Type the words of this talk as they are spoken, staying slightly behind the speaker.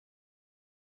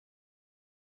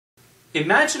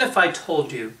Imagine if I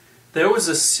told you there was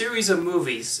a series of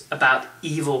movies about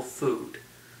evil food.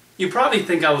 You'd probably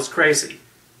think I was crazy,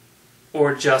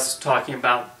 or just talking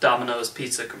about Domino's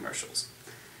pizza commercials.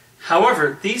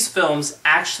 However, these films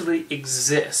actually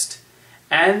exist,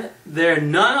 and they're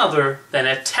none other than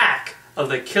Attack of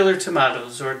the Killer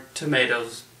Tomatoes, or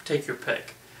Tomatoes, take your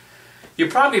pick. You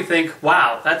probably think,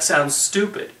 wow, that sounds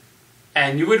stupid.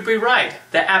 And you would be right.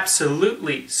 They're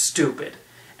absolutely stupid,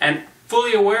 and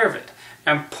fully aware of it.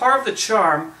 And part of the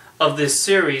charm of this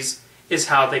series is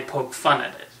how they poke fun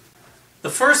at it. The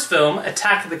first film,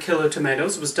 Attack of the Killer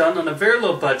Tomatoes, was done on a very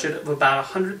low budget of about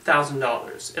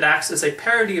 $100,000. It acts as a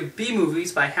parody of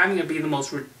B-movies by having it be the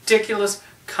most ridiculous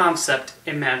concept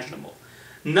imaginable.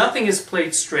 Nothing is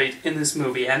played straight in this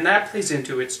movie, and that plays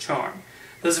into its charm.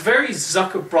 There's a very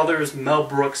Zucker Brothers, Mel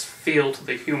Brooks feel to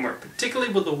the humor,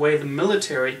 particularly with the way the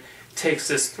military takes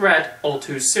this threat all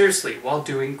too seriously while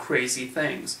doing crazy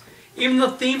things. Even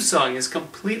the theme song is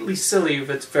completely silly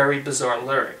with its very bizarre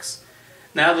lyrics.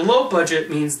 Now, the low budget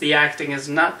means the acting is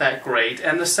not that great,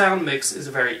 and the sound mix is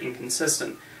very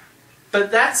inconsistent.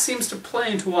 But that seems to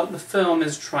play into what the film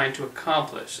is trying to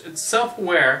accomplish. It's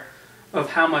self-aware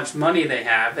of how much money they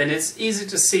have, and it's easy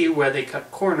to see where they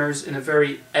cut corners in a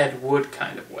very Ed Wood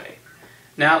kind of way.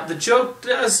 Now, the joke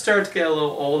does start to get a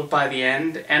little old by the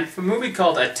end, and for a movie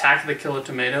called Attack of the Killer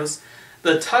Tomatoes,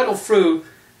 the title "Fru"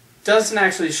 doesn't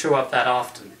actually show up that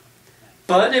often.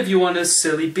 But if you want a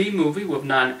silly B-movie with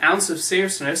not an ounce of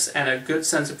seriousness and a good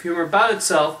sense of humor about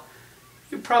itself,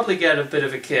 you probably get a bit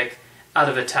of a kick out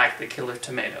of Attack the Killer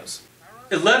Tomatoes.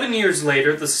 11 years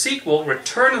later, the sequel,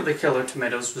 Return of the Killer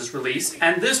Tomatoes, was released,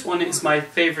 and this one is my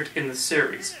favorite in the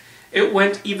series. It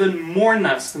went even more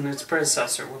nuts than its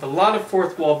predecessor, with a lot of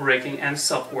fourth wall breaking and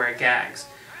self-aware gags.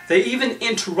 They even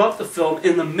interrupt the film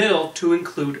in the middle to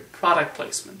include product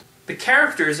placement. The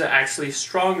characters are actually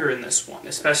stronger in this one,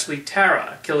 especially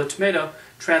Tara, a killer tomato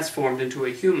transformed into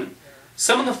a human.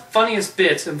 Some of the funniest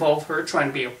bits involve her trying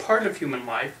to be a part of human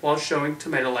life while showing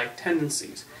tomato-like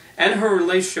tendencies, and her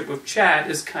relationship with Chad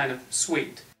is kind of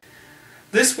sweet.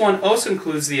 This one also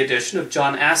includes the addition of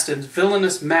John Astin's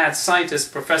villainous mad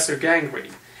scientist Professor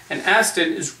Gangrene, and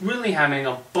Astin is really having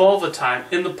a ball of a time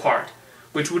in the part,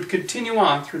 which would continue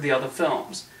on through the other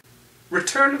films.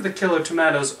 Return of the Killer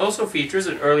Tomatoes also features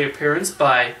an early appearance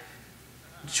by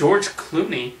George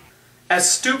Clooney. As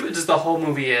stupid as the whole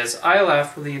movie is, I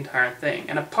laughed with the entire thing,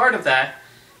 and a part of that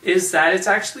is that it's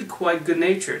actually quite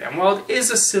good-natured, and while it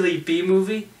is a silly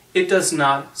B-movie, it does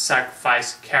not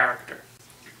sacrifice character.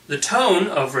 The tone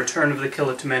of Return of the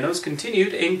Killer Tomatoes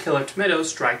continued in Killer Tomatoes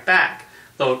Strike Back,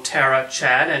 though Tara,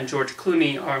 Chad, and George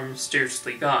Clooney are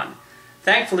mysteriously gone.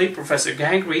 Thankfully, Professor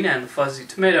Gangrene and the Fuzzy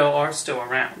Tomato are still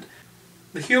around.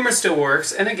 The humor still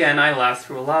works, and again I laughed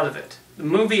through a lot of it. The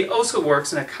movie also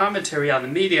works in a commentary on the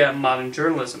media and modern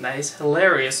journalism that is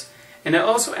hilarious, and it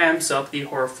also amps up the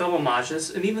horror film homages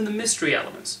and even the mystery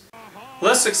elements.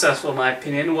 Less successful in my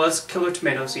opinion was Killer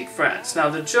Tomatoes Eat Friends. Now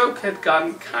the joke had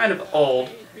gotten kind of old,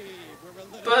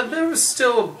 but there was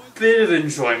still a bit of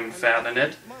enjoyment found in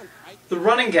it. The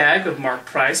running gag of Mark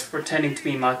Price pretending to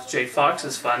be Michael J. Fox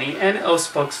is funny, and it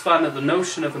also pokes fun at the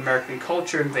notion of American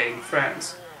culture invading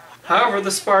France. However,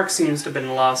 the spark seems to have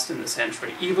been lost in this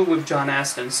entry, even with John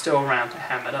Astin still around to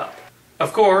ham it up.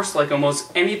 Of course, like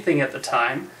almost anything at the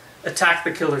time, Attack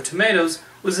the Killer Tomatoes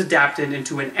was adapted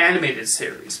into an animated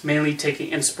series, mainly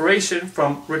taking inspiration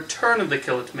from Return of the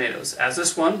Killer Tomatoes, as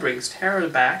this one brings Tara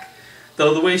back,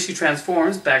 though the way she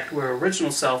transforms back to her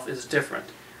original self is different.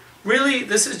 Really,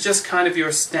 this is just kind of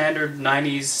your standard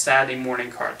 90s Saturday morning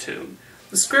cartoon.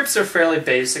 The scripts are fairly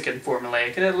basic and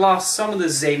formulaic, and it lost some of the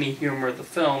zany humor of the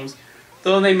films,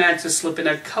 though they managed to slip in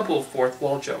a couple of fourth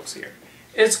wall jokes here.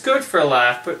 It's good for a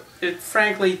laugh, but it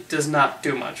frankly does not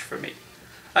do much for me.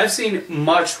 I've seen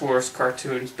much worse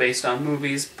cartoons based on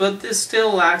movies, but this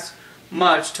still lacks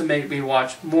much to make me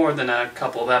watch more than a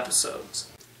couple of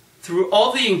episodes. Through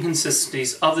all the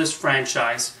inconsistencies of this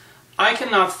franchise, I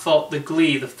cannot fault the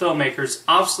glee the filmmakers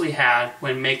obviously had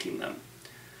when making them.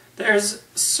 There's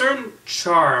a certain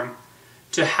charm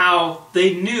to how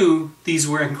they knew these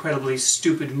were incredibly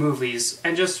stupid movies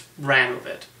and just ran with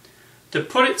it. To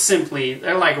put it simply,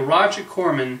 they're like Roger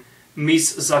Corman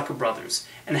meets Zucker Brothers.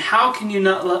 And how can you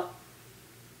not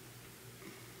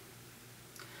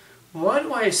Why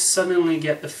do I suddenly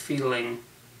get the feeling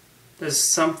there's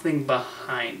something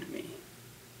behind me?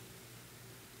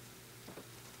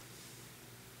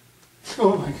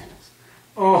 Oh my goodness.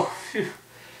 Oh, phew.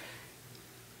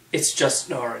 It's just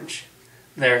an orange.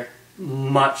 They're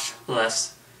much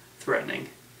less threatening.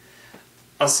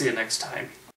 I'll see you next time.